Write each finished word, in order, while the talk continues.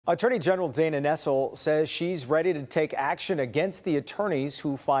Attorney General Dana Nessel says she's ready to take action against the attorneys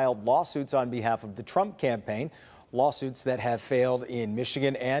who filed lawsuits on behalf of the Trump campaign, lawsuits that have failed in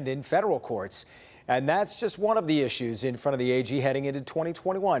Michigan and in federal courts. And that's just one of the issues in front of the AG heading into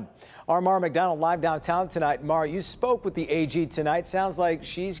 2021. Our Mara McDonald live downtown tonight. Mara, you spoke with the AG tonight. Sounds like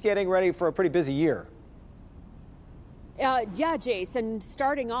she's getting ready for a pretty busy year. Yeah, Jason,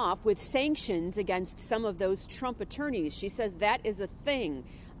 starting off with sanctions against some of those Trump attorneys. She says that is a thing.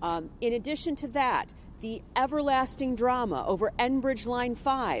 In addition to that, the everlasting drama over Enbridge Line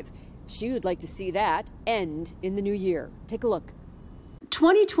 5. She would like to see that end in the new year. Take a look.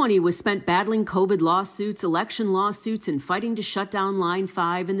 2020 was spent battling COVID lawsuits, election lawsuits, and fighting to shut down Line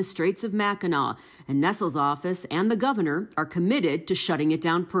 5 in the Straits of Mackinac. And Nessel's office and the governor are committed to shutting it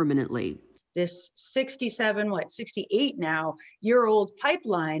down permanently. This 68 now year old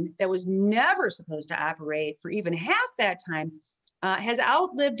pipeline that was never supposed to operate for even half that time has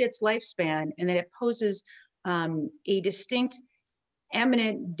outlived its lifespan, and that it poses a distinct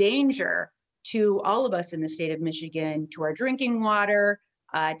imminent danger to all of us in the state of Michigan, to our drinking water,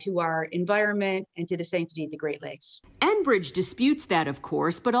 to our environment, and to the sanctity of the Great Lakes. Enbridge disputes that, of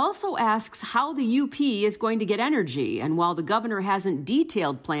course, but also asks how the UP is going to get energy. And while the governor hasn't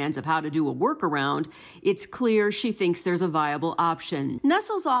detailed plans of how to do a workaround, it's clear she thinks there's a viable option.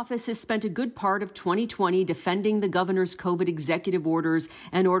 Nessel's office has spent a good part of 2020 defending the governor's COVID executive orders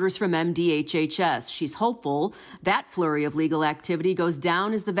and orders from MDHHS. She's hopeful that flurry of legal activity goes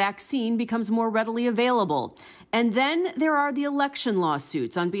down as the vaccine becomes more readily available. And then there are the election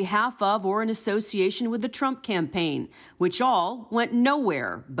lawsuits on behalf of or in association with the Trump campaign, which all went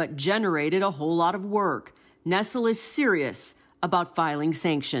nowhere but generated a whole lot of work. Nessel is serious about filing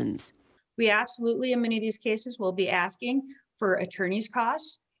sanctions. We absolutely, in many of these cases, will be asking for attorney's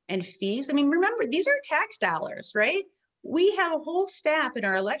costs and fees. I mean, remember, these are tax dollars, right? We have a whole staff in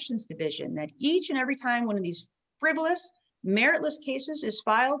our elections division that each and every time one of these frivolous, meritless cases is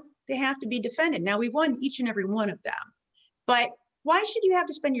filed, they have to be defended. Now, we've won each and every one of them, but why should you have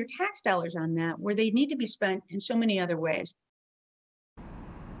to spend your tax dollars on that where they need to be spent in so many other ways?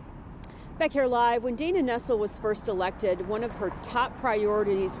 Back here live, when Dana Nessel was first elected, one of her top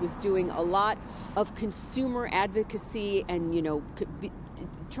priorities was doing a lot of consumer advocacy and,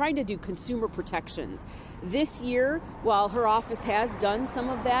 trying to do consumer protections. This year, while her office has done some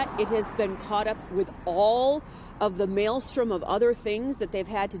of that, it has been caught up with all of the maelstrom of other things that they've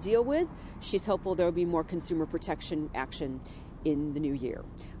had to deal with. She's hopeful there will be more consumer protection action in the new year.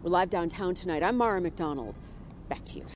 We're live downtown tonight. I'm Mara McDonald. Back to you.